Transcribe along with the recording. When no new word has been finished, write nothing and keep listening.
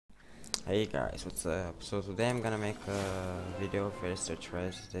Hey guys, what's up? So today I'm gonna make a video for Strech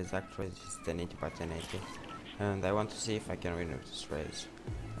Res. The exact race is 1080 by 1080, and I want to see if I can win with this race.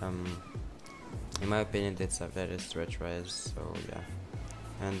 In my opinion, it's a very Strech Res, so yeah.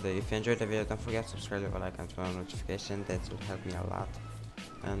 And if you enjoyed the video, don't forget to subscribe, leave a like, and turn on notification. That will help me a lot.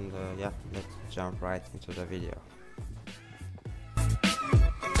 And yeah, let's jump right into the video.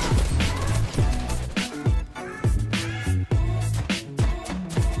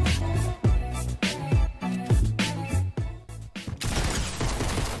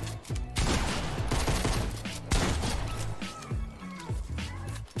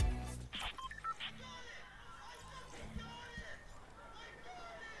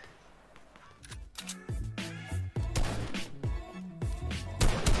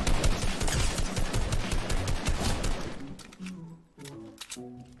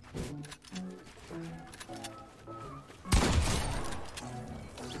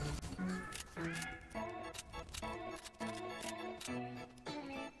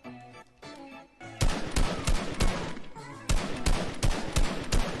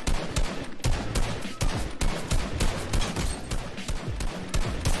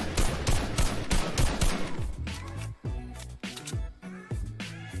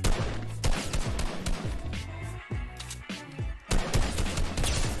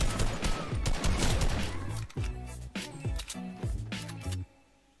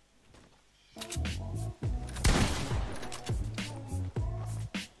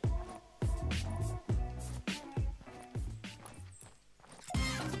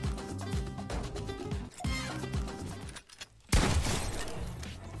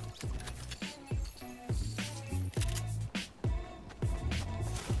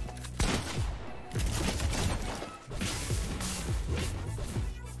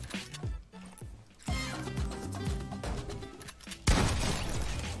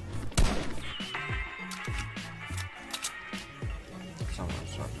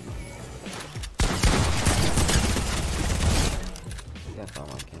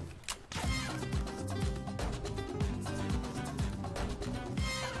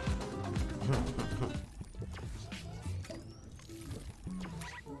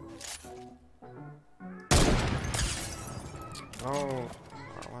 Oh,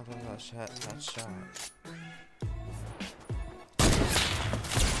 I wanted that shot.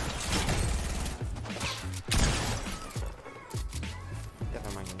 Get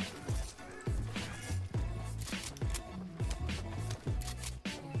on my game.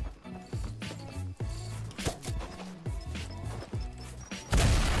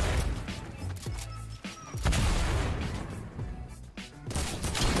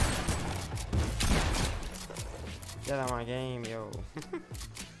 Get out of my game, yo.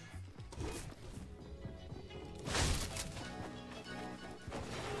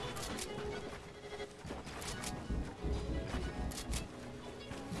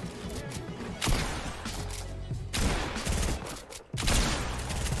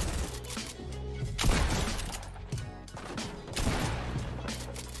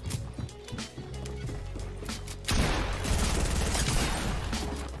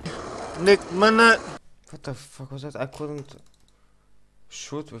 Nick minute. What the fuck was that? I couldn't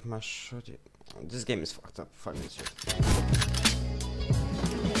shoot with my shot. This game is fucked up. Fuck this shit.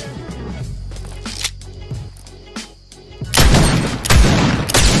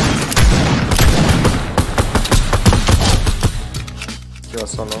 Kill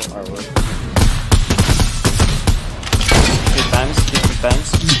solo, I will. 3 times, 50 times.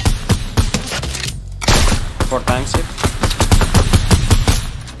 4 times hit.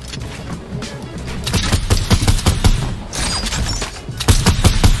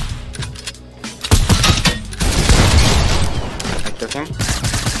 Him.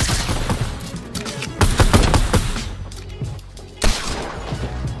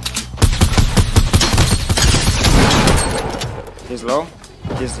 He's low.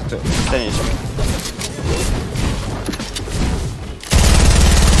 He's 10 HP.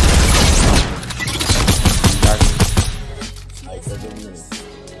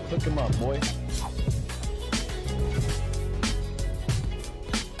 Hook him up, boy.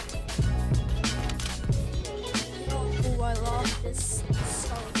 I lost this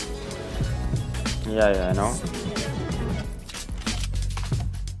song. Yeah, I know.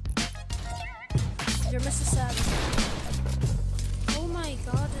 You're Mr. Savage. Oh my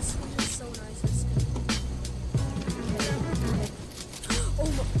god, this skin is so nice. This skin. Oh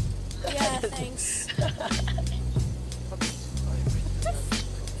my. Yeah, thanks.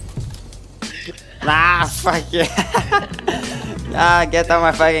 Nah, fuck yeah. Nah, get out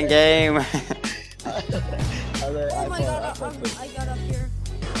my fucking game. Oh my god, I got up here.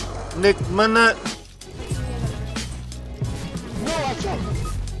 Nick mana?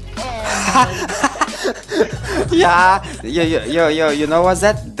 Yeah, you know what's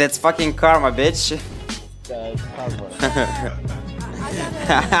that? That's fucking karma, bitch. Karma.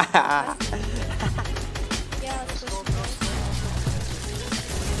 Yeah, that's just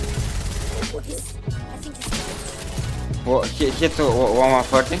I think he's Well, hit to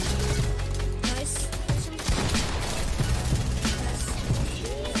 140. nice.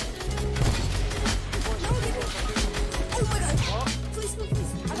 Oh my god! Please, please,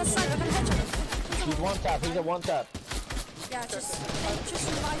 please! I got sight, I got a headshot. He's one tap. He's a one tap. Yeah, just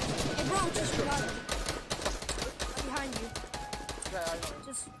revive him. Hey bro, just revive him. I'm behind you.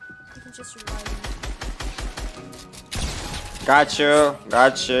 You can just revive him. Got you,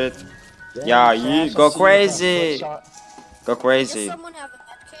 got you. Yeah, you go crazy. Go Does crazy. someone have a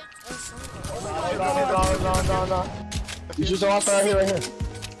medkit or something? Oh my god! No. You just off right here, right here.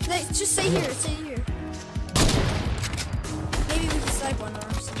 Hey, just stay here, stay here. Maybe we can snipe one or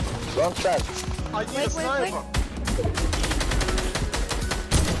something. Wrong track. Wait. Okay,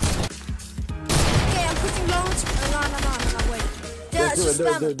 I'm pushing loads. No, wait. Yeah, it's just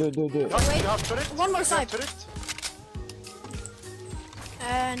spam. Do it. Wait, one more snipe.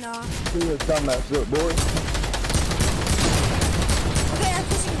 No. Do your dumbass, do it, boy. Okay, I'm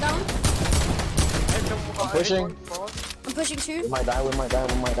pushing down. Pushing. I'm pushing two. We might die. I'm gonna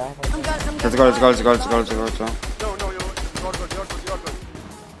Let's go. You're good.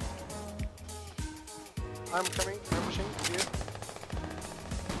 I'm coming, I'm pushing here.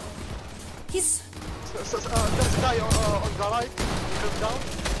 He's There's a guy on the right, he down.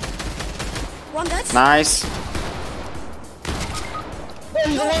 one dead. Nice. No,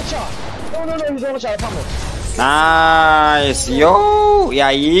 he's a one shot. No, he's a one shot. I promise. Nice. Yo. E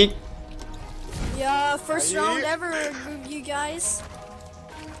aí? Yeah, first round ever, you guys.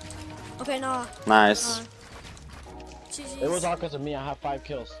 Okay, no. Nice. GG's. It was all because of me. I have 5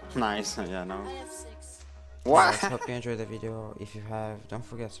 kills. Nice. Yeah, no. I have 6. What? Guys, hope you enjoyed the video. If you have, don't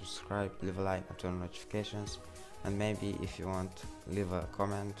forget to subscribe, leave a like, and turn on notifications. And maybe if you want, leave a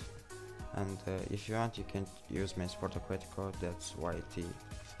comment. And if you want, you can use my support credit code. That's YT/gaming.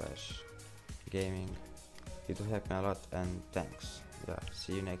 It will help me a lot. And thanks. Yeah.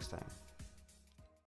 See you next time.